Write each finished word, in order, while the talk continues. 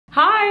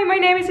Hi, my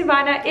name is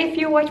Ivana. If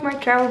you watch my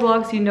travel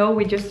vlogs, you know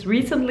we just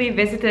recently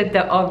visited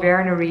the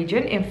Auvergne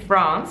region in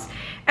France.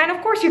 And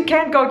of course you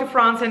can't go to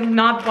France and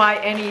not buy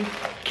any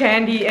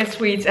candy and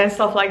sweets and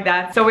stuff like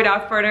that. So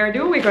without further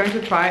ado, we're going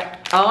to try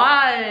all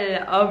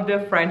of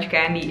the French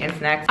candy and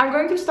snacks. I'm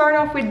going to start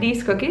off with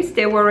these cookies.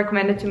 They were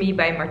recommended to me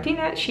by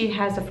Martina. She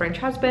has a French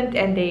husband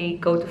and they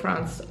go to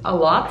France a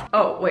lot.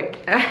 Oh, wait,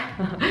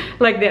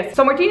 like this.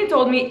 So Martina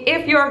told me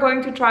if you are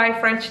going to try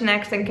French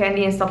snacks and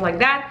candy and stuff like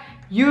that,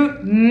 you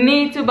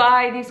need to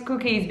buy these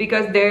cookies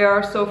because they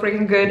are so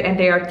freaking good and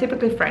they are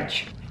typically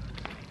French.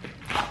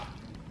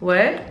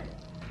 What?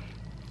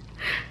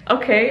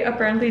 Okay,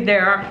 apparently they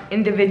are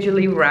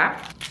individually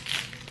wrapped.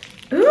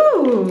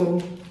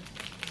 Ooh,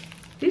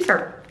 these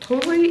are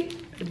totally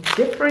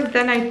different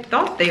than I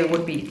thought they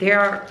would be. They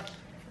are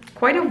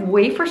quite a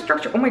wafer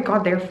structure. Oh my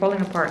god, they're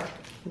falling apart.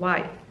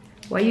 Why?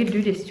 Why you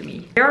do this to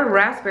me? They are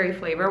raspberry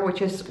flavor,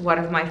 which is one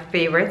of my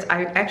favorites.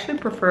 I actually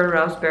prefer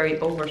raspberry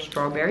over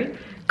strawberry.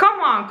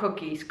 Come on,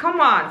 cookies, come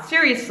on,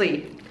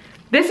 seriously.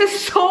 This is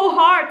so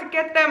hard to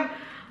get them.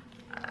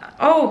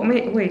 Oh,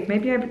 wait,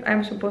 maybe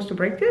I'm supposed to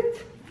break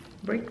it?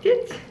 Break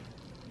it?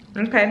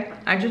 Okay,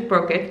 I just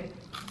broke it.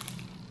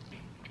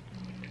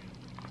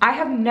 I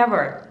have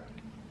never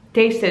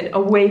tasted a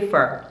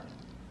wafer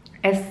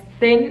as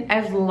thin,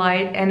 as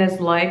light, and as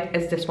light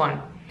as this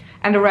one.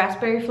 And the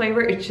raspberry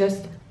flavor is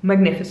just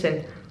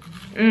magnificent.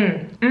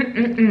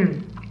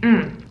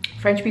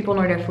 French people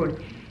know their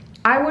food.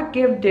 I would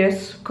give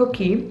this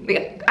cookie,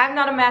 I'm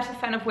not a massive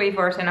fan of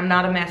wafers and I'm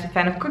not a massive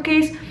fan of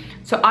cookies,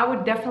 so I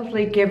would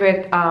definitely give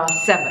it a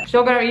 7.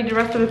 Still gonna eat the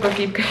rest of the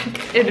cookie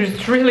because it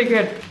is really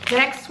good. The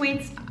next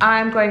sweets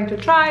I'm going to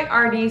try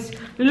are these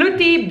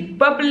Lutti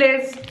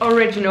Bubbles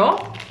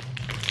Original.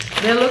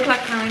 They look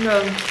like kind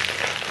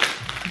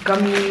of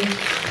gummy,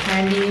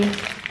 candy,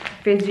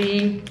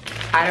 fizzy,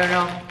 I don't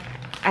know.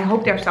 I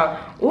hope they're sour.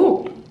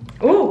 Ooh,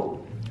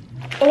 ooh,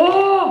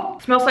 oh!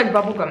 Smells like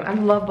bubblegum. I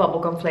love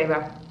bubblegum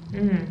flavor.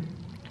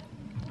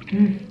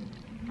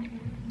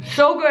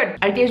 So good.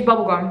 I taste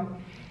bubblegum.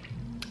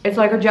 It's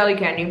like a jelly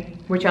candy,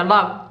 which I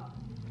love.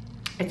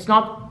 It's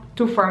not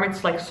too firm,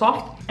 it's like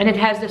soft. And it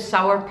has this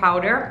sour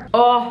powder.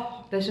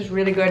 Oh, this is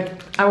really good.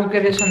 I will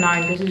give this a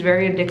 9. This is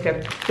very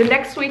addictive. The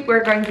next sweet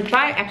we're going to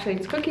try, actually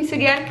it's cookies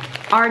again,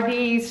 are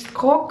these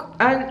French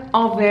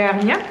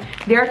Auvergne.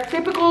 They are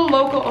typical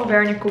local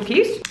Auvergne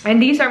cookies.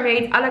 And these are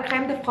made à la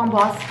crème de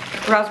framboise.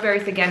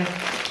 Raspberries again.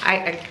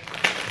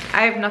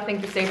 I have nothing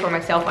to say for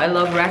myself. I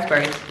love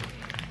raspberries.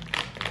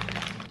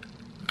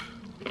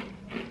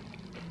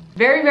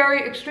 Very,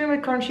 very extremely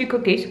crunchy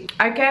cookies.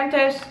 I can't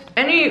taste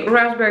any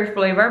raspberry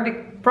flavor,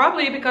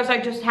 probably because I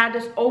just had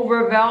this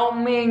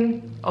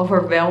overwhelming,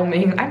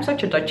 I'm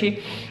such a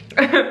Dutchie,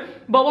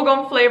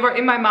 bubblegum flavor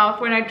in my mouth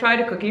when I tried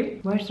the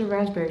cookie. Where's the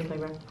raspberry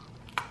flavor?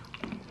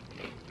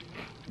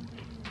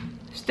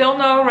 Still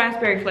no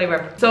raspberry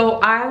flavor.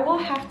 So I will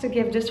have to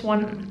give this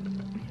one,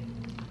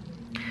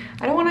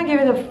 I don't want to give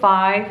it a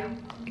 5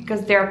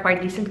 because they are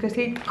quite decent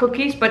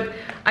cookies, but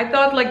I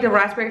thought like the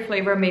raspberry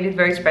flavor made it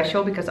very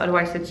special because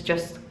otherwise it's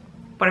just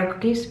butter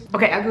cookies.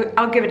 Okay,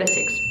 I'll give it a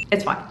 6.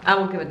 It's fine. I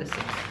will give it a 6.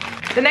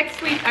 The next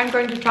sweet I'm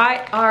going to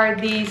try are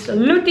these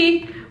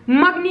Lutti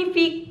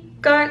Magnifique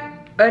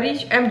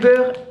Riche en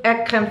beurre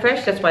et crème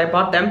fraîche. That's why I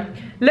bought them.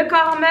 Le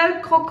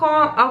caramel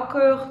croquant au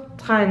cœur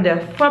train de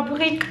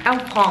fabrique en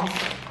France.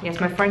 Yes,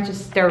 my French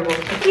is terrible.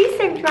 At least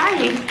I'm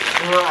trying.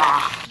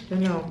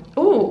 No.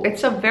 Oh,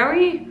 it's a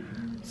very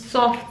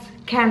soft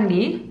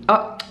candy.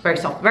 Oh, very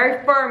soft,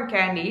 very firm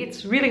candy.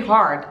 It's really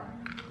hard.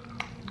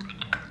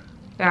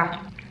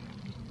 Yeah.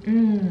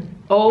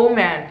 Oh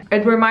man,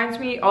 it reminds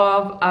me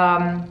of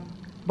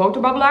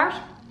boterbabbelaars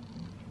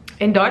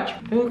in Dutch.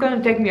 This is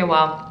gonna take me a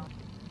while.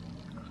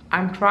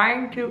 I'm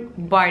trying to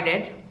bite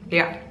it.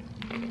 Yeah.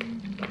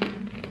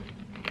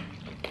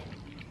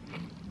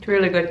 It's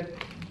really good.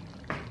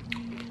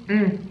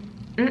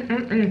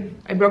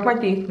 I broke my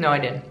teeth. No, I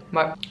didn't.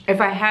 But if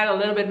I had a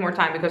little bit more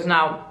time, because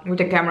now with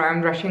the camera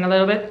I'm rushing a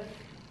little bit,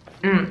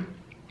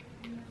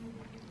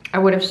 I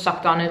would have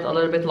sucked on it a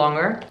little bit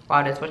longer.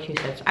 Wow, that's what she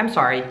said. I'm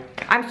sorry.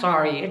 I'm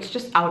sorry. It's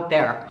just out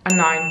there. A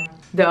 9.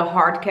 The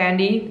hard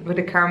candy with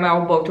the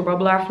caramel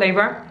boterbabbelaar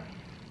flavor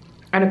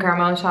and the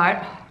caramel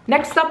inside.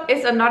 Next up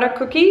is another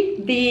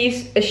cookie.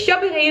 These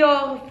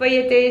Chabéréor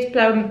Feuilletés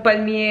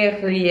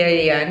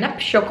Palmiers Nap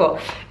Choco.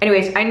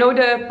 Anyways, I know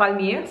the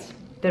Palmiers,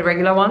 the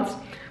regular ones,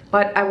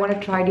 but I want to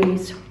try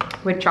these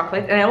with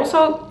chocolate. And I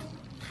also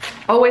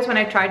always when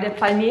I try the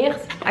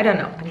Palmiers, I don't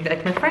know,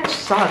 like my French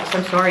sucks,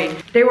 I'm sorry.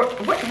 They were,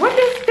 what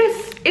is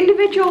this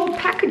individual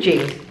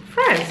packaging?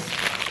 France,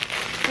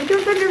 I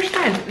don't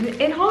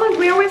understand. In Holland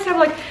we always have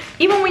like,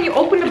 even when you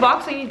open the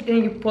box and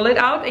you pull it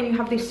out and you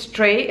have this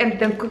tray and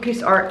then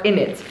cookies are in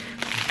it.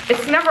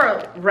 It's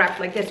never wrapped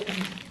like this.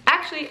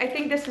 Actually, I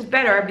think this is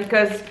better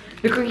because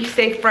the cookies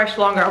stay fresh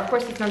longer. Of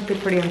course it's not good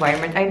for the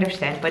environment, I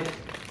understand, but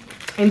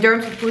in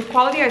terms of food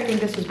quality, I think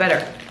this is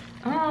better.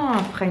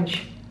 Ah,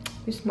 French.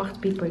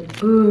 Smart people.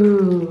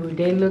 Ooh,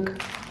 they look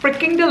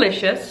freaking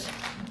delicious.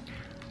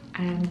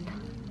 And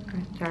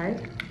I'm sorry.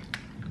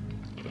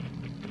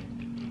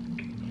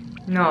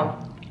 No.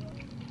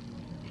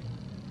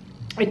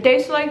 It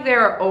tastes like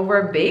they're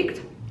over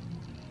baked.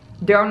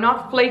 They're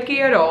not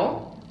flaky at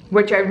all,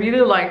 which I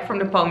really like from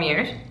the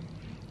palmiers.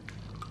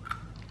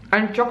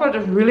 And chocolate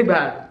is really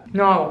bad.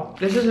 No,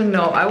 this is a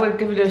no. I would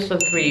give this a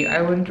 3.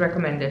 I wouldn't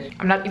recommend it.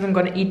 I'm not even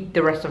gonna eat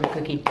the rest of the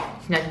cookie.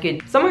 It's not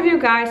good. Some of you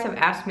guys have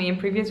asked me in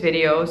previous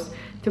videos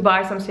to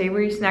buy some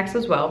savory snacks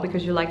as well,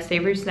 because you like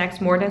savory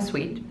snacks more than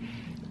sweet.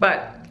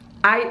 But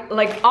I,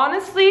 like,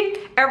 honestly,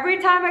 every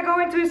time I go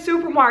into a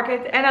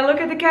supermarket and I look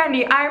at the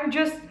candy, I'm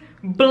just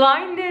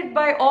blinded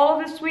by all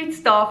of the sweet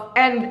stuff.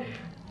 And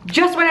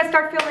just when I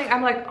start feeling,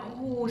 I'm like,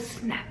 oh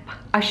snap,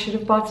 I should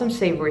have bought some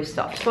savory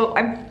stuff. So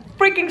I'm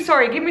freaking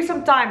sorry. Give me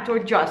some time to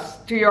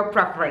adjust to your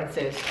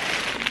preferences.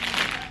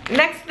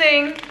 Next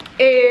thing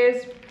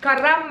is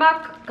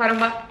Carambar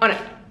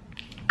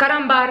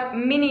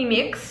Mini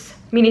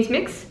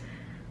Mix.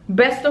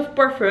 Best of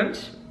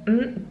perfumes.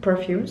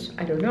 Perfumes?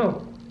 I don't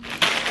know.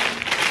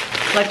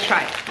 Let's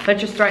try.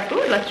 Let's just try.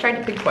 Ooh, let's try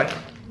the pink one.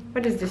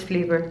 What is this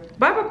flavor?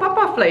 Barbara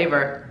Papa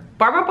flavor.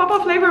 Barbara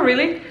Papa flavor,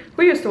 really?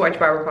 Who used to watch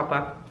Barbara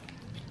Papa?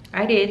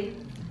 I did.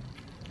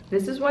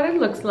 This is what it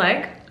looks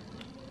like.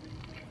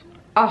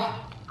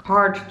 Oh,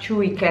 hard,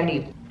 chewy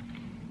candy.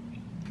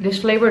 This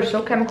flavor is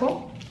so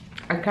chemical.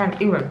 I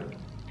can't even.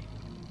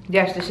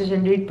 Yes, this is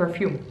indeed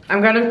perfume.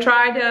 I'm gonna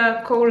try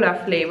the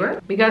cola flavor,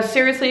 because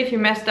seriously, if you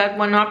mess that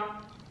one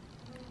up,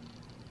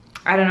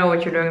 I don't know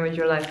what you're doing with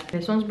your life.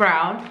 This one's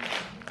brown.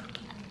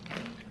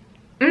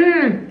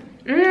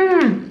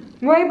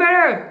 Way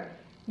better.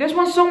 This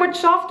one's so much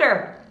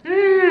softer.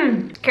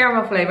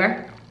 Caramel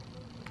flavor.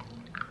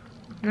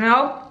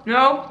 No,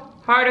 no,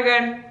 hard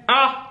again.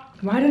 Ah,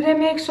 why do they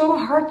make so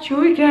hard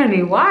chewy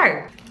candy?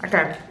 Why?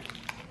 Okay.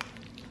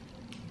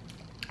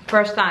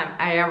 First time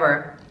I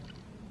ever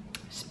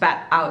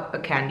spat out a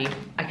candy.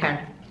 I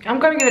can't. I'm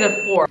gonna give it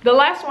a 4. The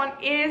last one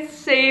is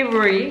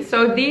savory.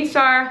 So these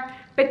are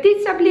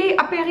Petit Sablé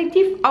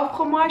Apéritif au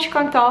Fromage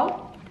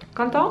Cantal.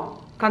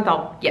 Cantal?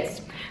 Cantal,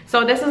 yes.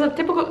 So this is a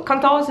typical,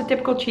 Cantal is a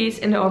typical cheese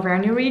in the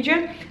Auvergne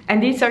region.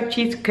 And these are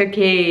cheese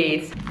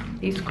cookies.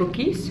 These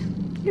cookies,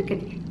 look at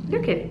it.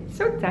 Look at it,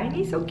 so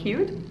tiny, so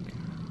cute.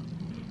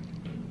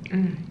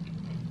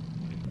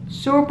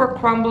 Super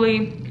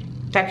crumbly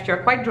texture,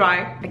 quite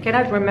dry. I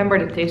cannot remember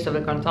the taste of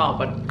the Cantal,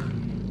 but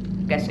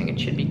I'm guessing it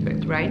should be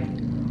good, right?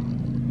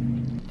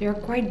 They're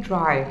quite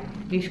dry,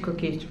 these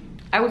cookies.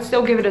 I would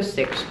still give it a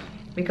 6,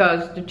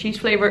 because the cheese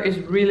flavor is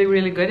really,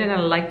 really good, and I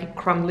like the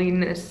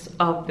crumbliness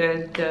of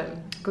the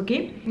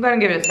cookie. I'm gonna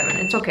give it a 7.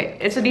 It's okay.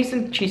 It's a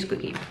decent cheese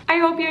cookie. I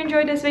hope you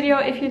enjoyed this video.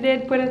 If you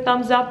did, put a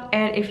thumbs up.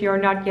 And if you're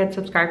not yet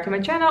subscribed to my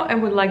channel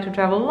and would like to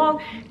travel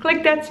along,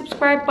 click that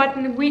subscribe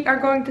button. We are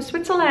going to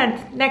Switzerland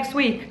next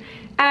week.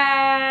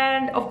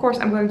 And of course,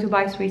 I'm going to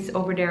buy sweets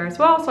over there as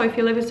well. So if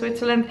you live in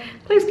Switzerland,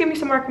 please give me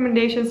some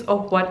recommendations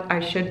of what I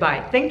should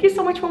buy. Thank you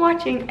so much for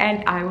watching,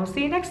 and I will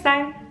see you next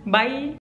time. Bye!